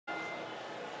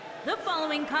The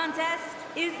following contest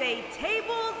is a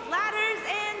tables, ladders,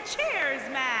 and chairs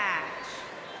match,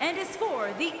 and is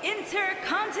for the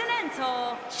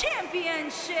Intercontinental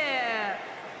Championship.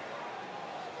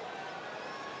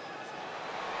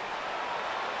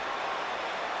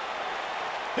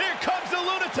 Here comes the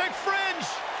Lunatic Fringe!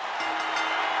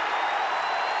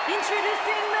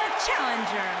 Introducing the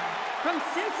challenger from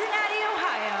Cincinnati,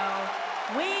 Ohio,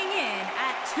 weighing in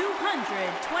at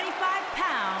 225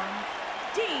 pounds,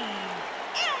 Dean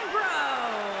Ambrose.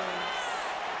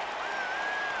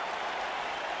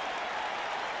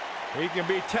 He can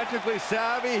be technically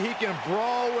savvy, he can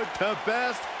brawl with the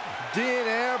best. Dean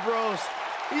Ambrose,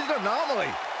 he's an anomaly.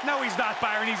 No, he's not,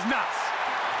 Byron, he's nuts.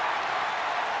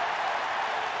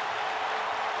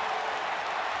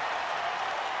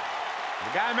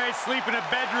 The guy may sleep in a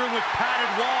bedroom with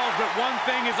padded walls, but one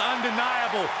thing is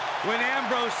undeniable. When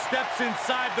Ambrose steps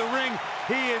inside the ring,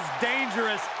 he is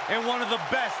dangerous and one of the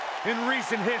best in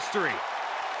recent history.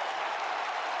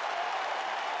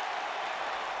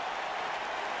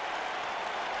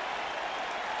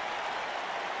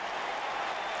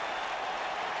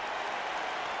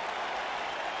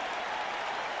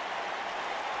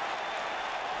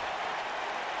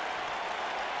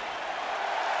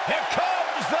 Here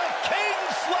comes the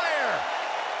Kingslayer!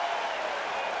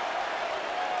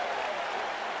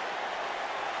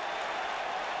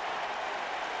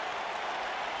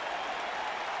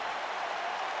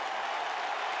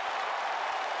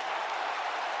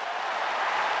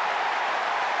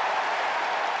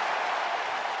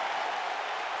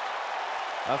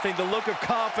 I think the look of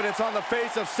confidence on the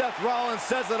face of Seth Rollins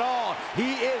says it all.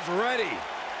 He is ready.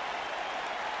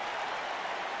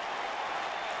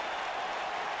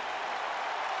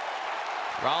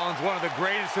 Rollins, one of the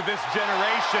greatest of this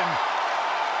generation.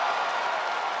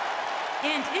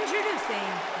 And introducing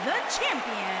the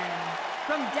champion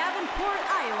from Davenport,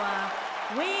 Iowa,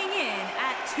 weighing in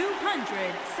at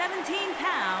 217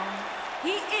 pounds,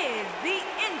 he is the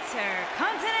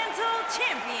Intercontinental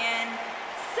Champion,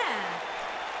 Seth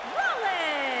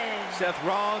Rollins. Seth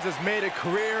Rollins has made a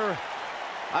career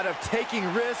out of taking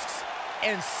risks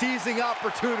and seizing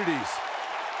opportunities.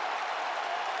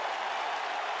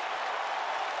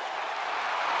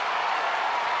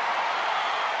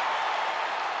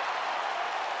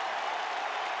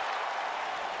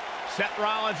 Seth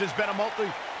Rollins has been a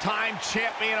multi-time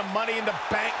champion, a Money in the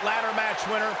Bank ladder match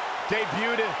winner,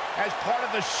 debuted as part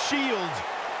of the Shield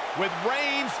with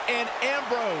Reigns and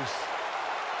Ambrose.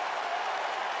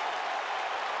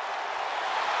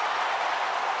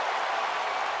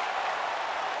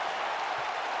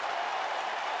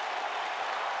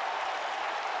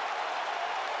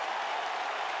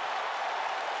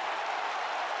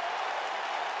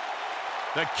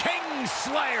 The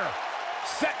Kingslayer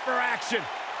set for action.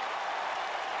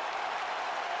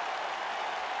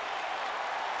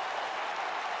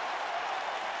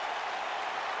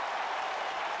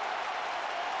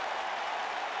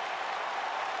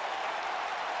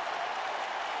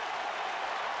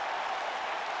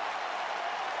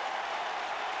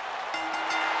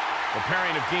 The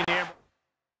pairing of Dean Ambrose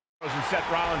and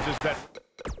Seth Rollins is that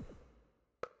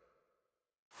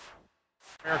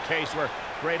rare case where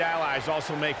great allies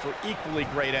also make for equally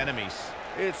great enemies.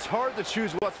 It's hard to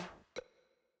choose what's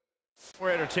more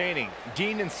entertaining,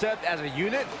 Dean and Seth as a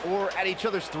unit or at each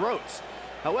other's throats.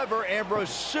 However,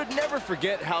 Ambrose should never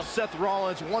forget how Seth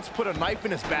Rollins once put a knife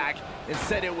in his back and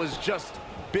said it was just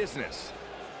business.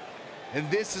 And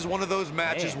this is one of those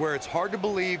matches where it's hard to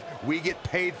believe we get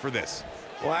paid for this.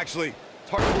 Well, actually, it's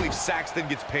hard to believe Saxton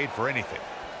gets paid for anything.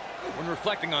 When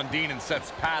reflecting on Dean and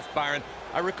Seth's past, Byron,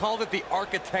 I recall that the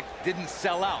architect didn't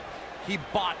sell out. He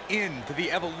bought into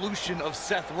the evolution of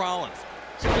Seth Rollins.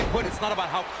 Simply put, it's not about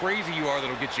how crazy you are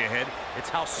that'll get you ahead, it's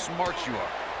how smart you are.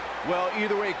 Well,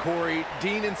 either way, Corey,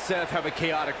 Dean and Seth have a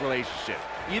chaotic relationship.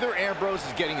 Either Ambrose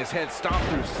is getting his head stomped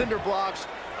through cinder blocks,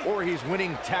 or he's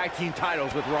winning tag team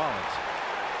titles with Rollins.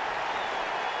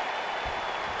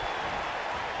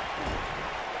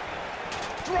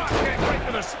 Drop kick right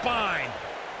to the spine.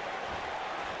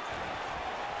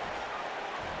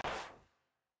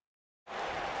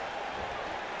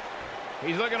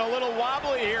 He's looking a little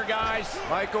wobbly here, guys.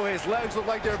 Michael, his legs look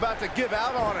like they're about to give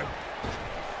out on him.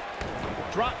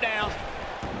 Drop down.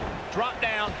 Drop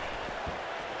down.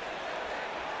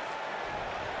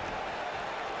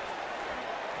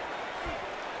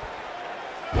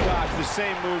 Gosh, the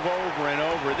same move over and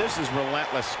over. This is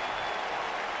relentless.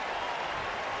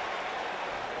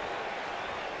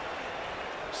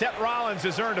 Seth Rollins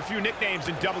has earned a few nicknames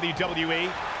in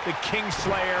WWE. The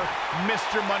Kingslayer,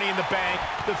 Mr. Money in the Bank,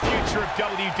 the future of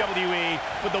WWE.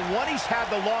 But the one he's had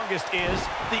the longest is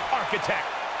the Architect.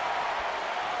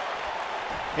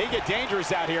 He can get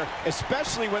dangerous out here,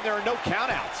 especially when there are no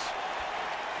countouts.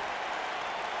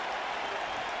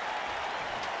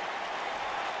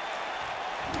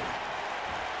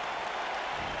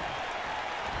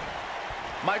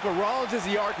 Michael Rollins is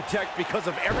the architect because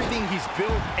of everything he's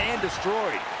built and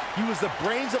destroyed. He was the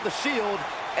brains of the Shield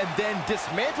and then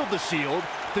dismantled the Shield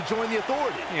to join the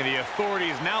Authority. Yeah, the Authority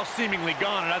is now seemingly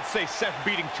gone, and I'd say Seth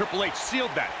beating Triple H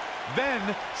sealed that.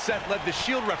 Then Seth led the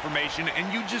Shield Reformation,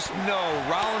 and you just know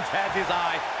Rollins has his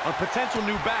eye on potential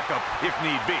new backup if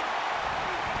need be.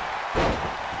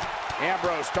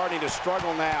 Ambrose starting to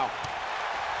struggle now,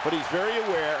 but he's very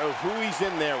aware of who he's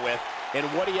in there with and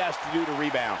what he has to do to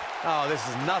rebound. Oh, this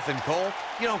is nothing, Cole.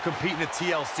 You don't compete in a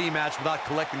TLC match without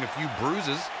collecting a few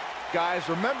bruises. Guys,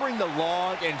 remembering the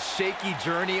long and shaky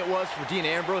journey it was for Dean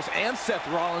Ambrose and Seth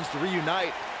Rollins to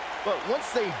reunite, but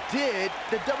once they did,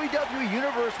 the WWE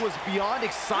Universe was beyond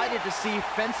excited to see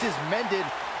fences mended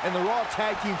and the Raw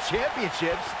Tag Team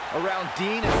Championships around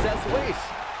Dean and Seth's waist.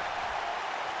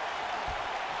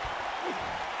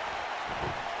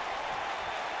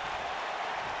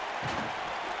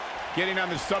 Getting on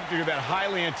the subject of that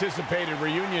highly anticipated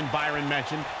reunion Byron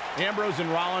mentioned, Ambrose and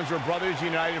Rollins were brothers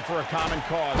united for a common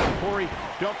cause. And Corey,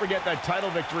 don't forget that title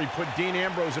victory put Dean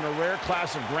Ambrose in a rare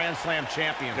class of Grand Slam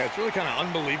champions. Yeah, it's really kind of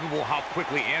unbelievable how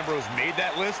quickly Ambrose made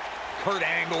that list. Kurt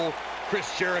Angle,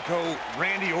 Chris Jericho,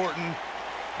 Randy Orton,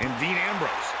 and Dean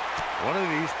Ambrose. One of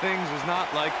these things is not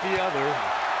like the other.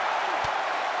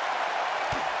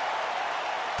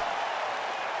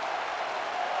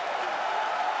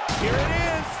 Here it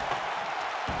is.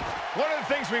 One of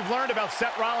the things we've learned about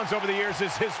Seth Rollins over the years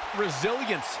is his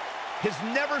resilience, his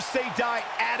never-say-die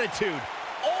attitude,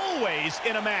 always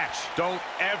in a match. Don't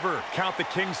ever count the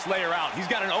Kingslayer out. He's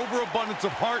got an overabundance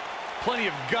of heart, plenty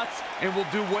of guts, and will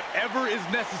do whatever is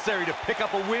necessary to pick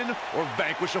up a win or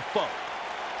vanquish a foe.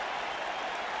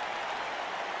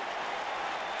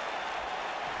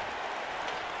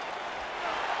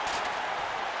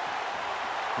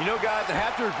 You know, guys, I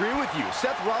have to agree with you.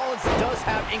 Seth Rollins does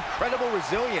have incredible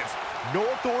resilience. No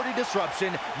authority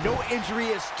disruption, no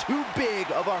injury is too big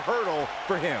of a hurdle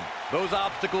for him. Those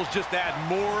obstacles just add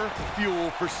more fuel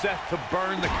for Seth to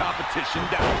burn the competition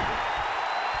down.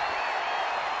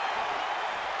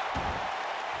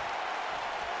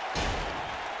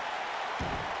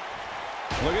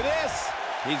 Look at this.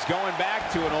 He's going back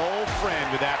to an old friend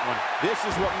with that one. This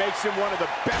is what makes him one of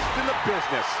the best in the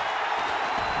business.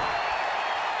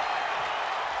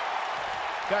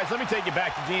 Guys, let me take you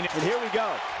back to Dean. And here we go.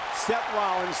 Seth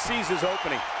Rollins sees his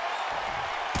opening.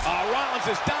 Rollins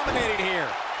is dominating here.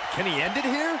 Can he end it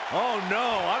here? Oh,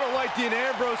 no. I don't like Dean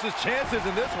Ambrose's chances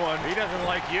in this one. He doesn't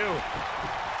like you.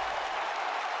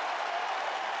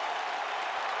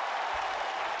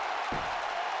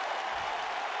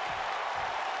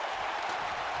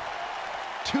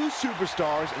 Two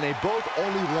superstars, and they both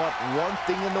only want one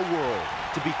thing in the world,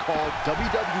 to be called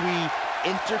WWE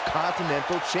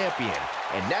Intercontinental Champion.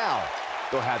 And now,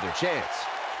 they'll have their chance.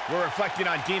 We're reflecting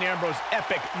on Dean Ambrose's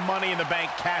epic Money in the Bank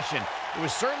cash-in. It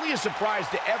was certainly a surprise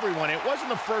to everyone. It wasn't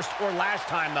the first or last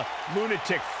time the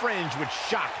lunatic fringe would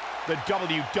shock the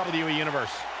WWE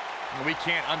Universe. We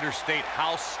can't understate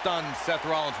how stunned Seth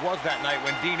Rollins was that night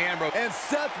when Dean Ambrose... And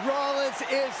Seth Rollins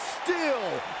is still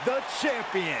the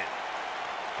champion.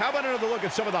 How about another look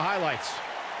at some of the highlights?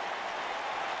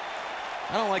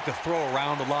 I don't like to throw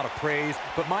around a lot of praise,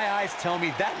 but my eyes tell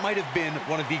me that might have been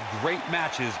one of the great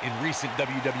matches in recent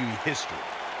WWE history.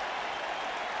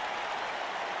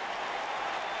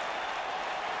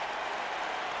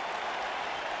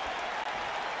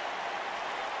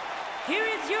 Here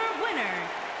is your winner,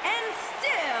 and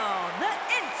still the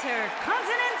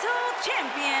Intercontinental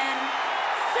Champion,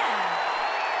 Seth